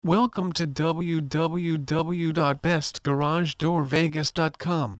Welcome to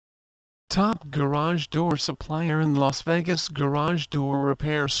www.bestgaragedoorvegas.com. Top garage door supplier in Las Vegas. Garage door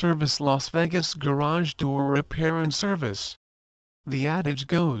repair service. Las Vegas garage door repair and service. The adage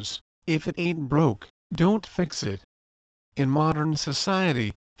goes, if it ain't broke, don't fix it. In modern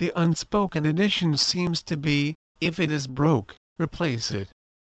society, the unspoken addition seems to be, if it is broke, replace it.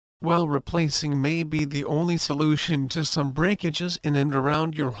 While replacing may be the only solution to some breakages in and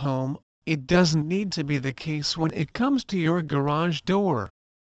around your home, it doesn't need to be the case when it comes to your garage door.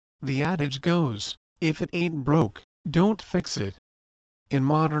 The adage goes, if it ain't broke, don't fix it. In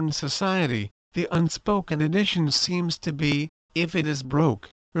modern society, the unspoken addition seems to be, if it is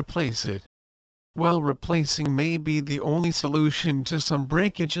broke, replace it. While replacing may be the only solution to some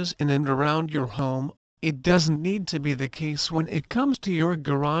breakages in and around your home, it doesn't need to be the case when it comes to your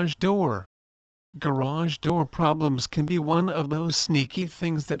garage door. Garage door problems can be one of those sneaky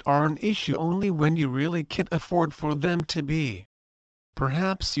things that are an issue only when you really can't afford for them to be.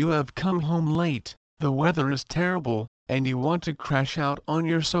 Perhaps you have come home late, the weather is terrible, and you want to crash out on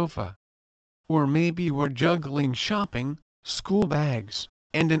your sofa. Or maybe you are juggling shopping, school bags,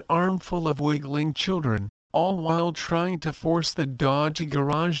 and an armful of wiggling children, all while trying to force the dodgy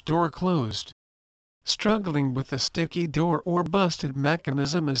garage door closed. Struggling with a sticky door or busted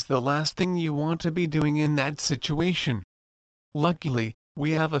mechanism is the last thing you want to be doing in that situation. Luckily, we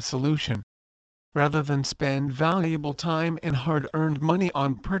have a solution. Rather than spend valuable time and hard-earned money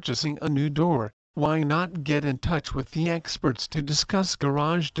on purchasing a new door, why not get in touch with the experts to discuss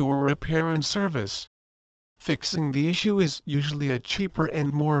garage door repair and service? Fixing the issue is usually a cheaper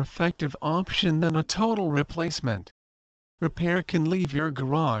and more effective option than a total replacement. Repair can leave your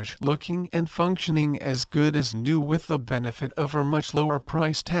garage looking and functioning as good as new with the benefit of a much lower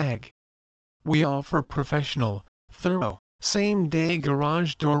price tag. We offer professional, thorough, same-day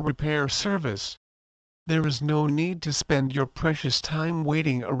garage door repair service. There is no need to spend your precious time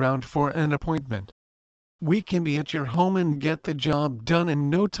waiting around for an appointment. We can be at your home and get the job done in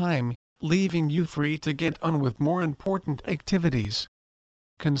no time, leaving you free to get on with more important activities.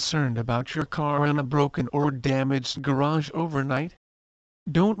 Concerned about your car in a broken or damaged garage overnight?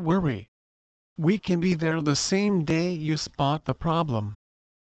 Don't worry. We can be there the same day you spot the problem.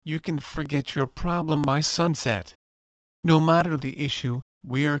 You can forget your problem by sunset. No matter the issue,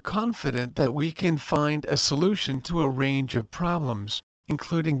 we are confident that we can find a solution to a range of problems,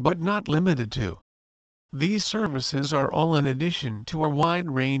 including but not limited to. These services are all in addition to a wide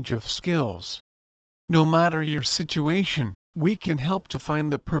range of skills. No matter your situation, we can help to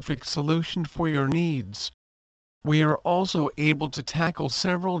find the perfect solution for your needs. We are also able to tackle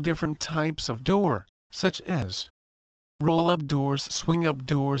several different types of door, such as roll-up doors, swing-up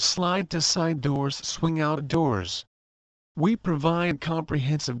doors, slide-to-side doors, swing-out doors. We provide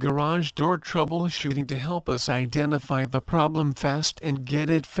comprehensive garage door troubleshooting to help us identify the problem fast and get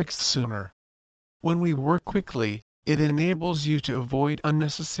it fixed sooner. When we work quickly, it enables you to avoid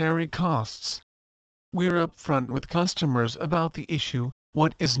unnecessary costs. We're upfront with customers about the issue,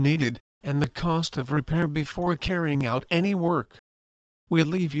 what is needed, and the cost of repair before carrying out any work. We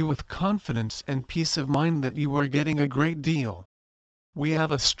leave you with confidence and peace of mind that you are getting a great deal. We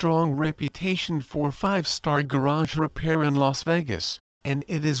have a strong reputation for 5-star garage repair in Las Vegas, and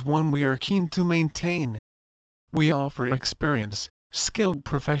it is one we are keen to maintain. We offer experienced, skilled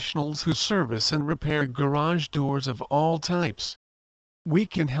professionals who service and repair garage doors of all types. We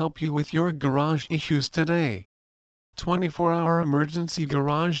can help you with your garage issues today. 24-hour emergency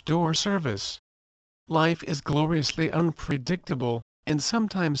garage door service. Life is gloriously unpredictable, and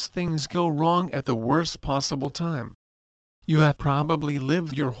sometimes things go wrong at the worst possible time. You have probably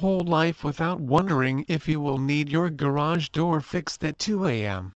lived your whole life without wondering if you will need your garage door fixed at 2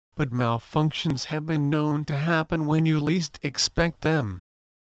 a.m., but malfunctions have been known to happen when you least expect them.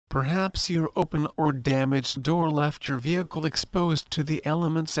 Perhaps your open or damaged door left your vehicle exposed to the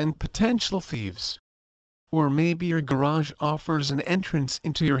elements and potential thieves. Or maybe your garage offers an entrance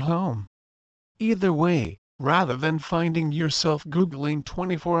into your home. Either way, rather than finding yourself Googling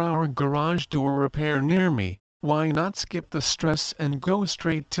 24-hour garage door repair near me, why not skip the stress and go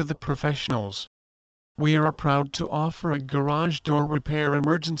straight to the professionals? We are proud to offer a garage door repair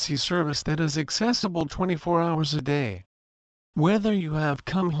emergency service that is accessible 24 hours a day. Whether you have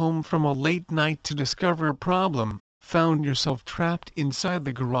come home from a late night to discover a problem, found yourself trapped inside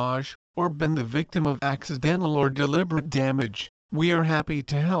the garage, or been the victim of accidental or deliberate damage, we are happy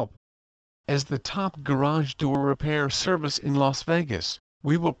to help. As the top garage door repair service in Las Vegas,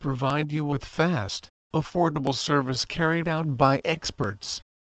 we will provide you with fast, affordable service carried out by experts.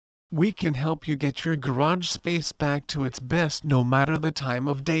 We can help you get your garage space back to its best no matter the time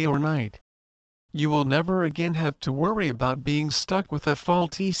of day or night. You will never again have to worry about being stuck with a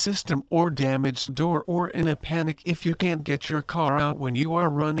faulty system or damaged door or in a panic if you can't get your car out when you are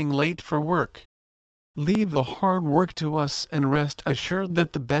running late for work. Leave the hard work to us and rest assured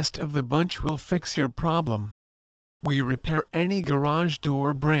that the best of the bunch will fix your problem. We repair any garage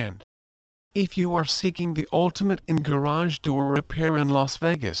door brand. If you are seeking the ultimate in garage door repair in Las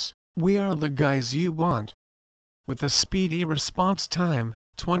Vegas, we are the guys you want. With a speedy response time,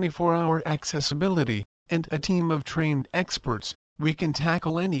 24-hour accessibility, and a team of trained experts, we can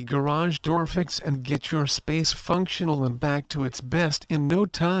tackle any garage door fix and get your space functional and back to its best in no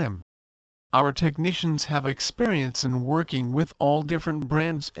time. Our technicians have experience in working with all different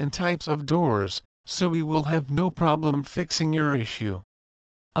brands and types of doors, so we will have no problem fixing your issue.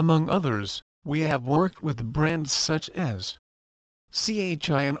 Among others, we have worked with brands such as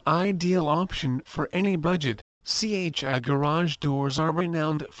CHI, an ideal option for any budget. CHI garage doors are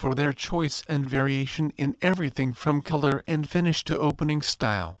renowned for their choice and variation in everything from color and finish to opening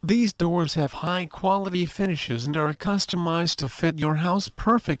style. These doors have high-quality finishes and are customized to fit your house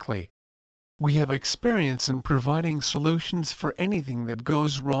perfectly. We have experience in providing solutions for anything that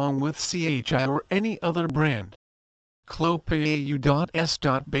goes wrong with CHI or any other brand. Clopay U.S.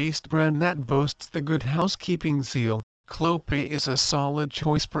 based brand that boasts the Good Housekeeping seal. Clopay is a solid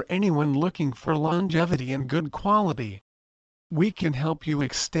choice for anyone looking for longevity and good quality. We can help you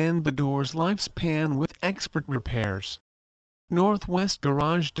extend the door's lifespan with expert repairs. Northwest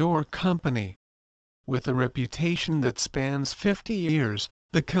Garage Door Company. With a reputation that spans 50 years,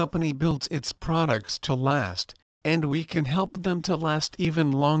 the company builds its products to last, and we can help them to last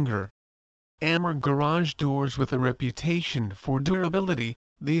even longer. Amber Garage Doors, with a reputation for durability,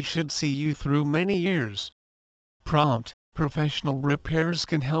 these should see you through many years. Prompt, professional repairs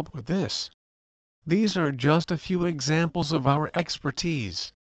can help with this. These are just a few examples of our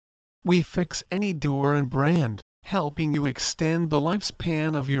expertise. We fix any door and brand, helping you extend the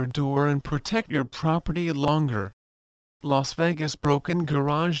lifespan of your door and protect your property longer. Las Vegas Broken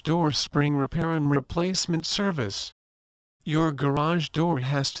Garage Door Spring Repair and Replacement Service. Your garage door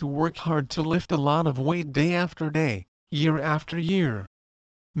has to work hard to lift a lot of weight day after day, year after year.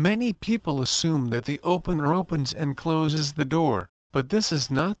 Many people assume that the opener opens and closes the door, but this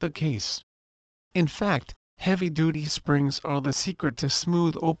is not the case. In fact, heavy-duty springs are the secret to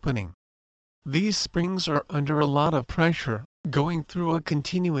smooth opening. These springs are under a lot of pressure, going through a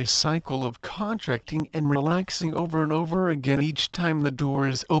continuous cycle of contracting and relaxing over and over again each time the door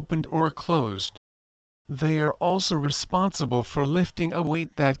is opened or closed. They are also responsible for lifting a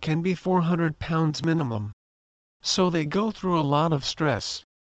weight that can be 400 pounds minimum. So they go through a lot of stress.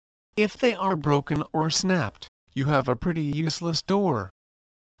 If they are broken or snapped, you have a pretty useless door.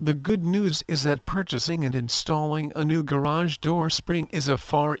 The good news is that purchasing and installing a new garage door spring is a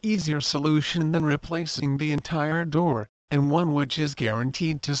far easier solution than replacing the entire door, and one which is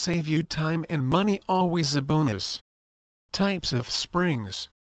guaranteed to save you time and money, always a bonus. Types of springs.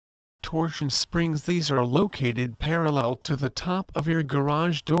 Torsion springs. These are located parallel to the top of your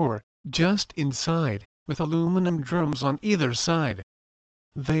garage door, just inside, with aluminum drums on either side.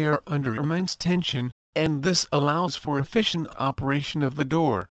 They are under immense tension, and this allows for efficient operation of the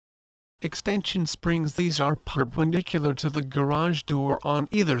door. Extension springs. These are perpendicular to the garage door on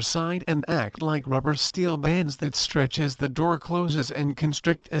either side and act like rubber steel bands that stretch as the door closes and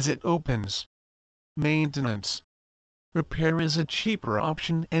constrict as it opens. Maintenance. Repair is a cheaper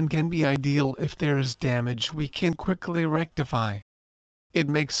option and can be ideal if there is damage we can quickly rectify. It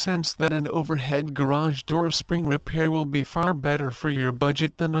makes sense that an overhead garage door spring repair will be far better for your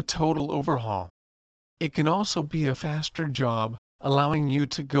budget than a total overhaul. It can also be a faster job, allowing you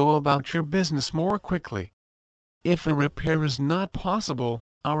to go about your business more quickly. If a repair is not possible,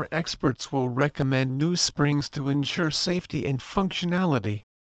 our experts will recommend new springs to ensure safety and functionality.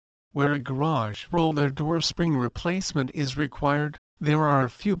 Where a garage roller door spring replacement is required, there are a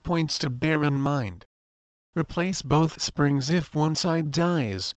few points to bear in mind. Replace both springs if one side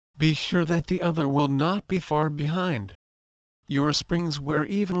dies. Be sure that the other will not be far behind. Your springs wear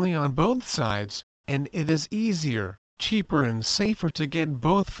evenly on both sides, and it is easier, cheaper and safer to get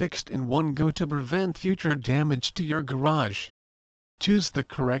both fixed in one go to prevent future damage to your garage. Choose the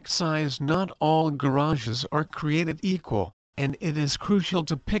correct size. Not all garages are created equal, and it is crucial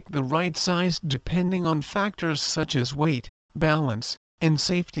to pick the right size depending on factors such as weight, balance, and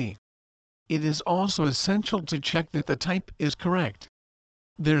safety. It is also essential to check that the type is correct.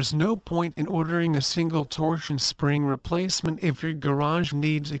 There's no point in ordering a single torsion spring replacement if your garage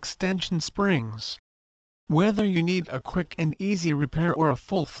needs extension springs. Whether you need a quick and easy repair or a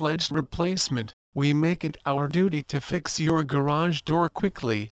full-fledged replacement, we make it our duty to fix your garage door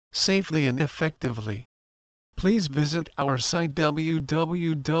quickly, safely and effectively. Please visit our site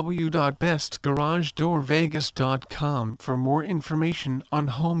www.bestgaragedoorvegas.com for more information on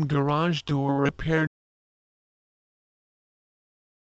home garage door repair.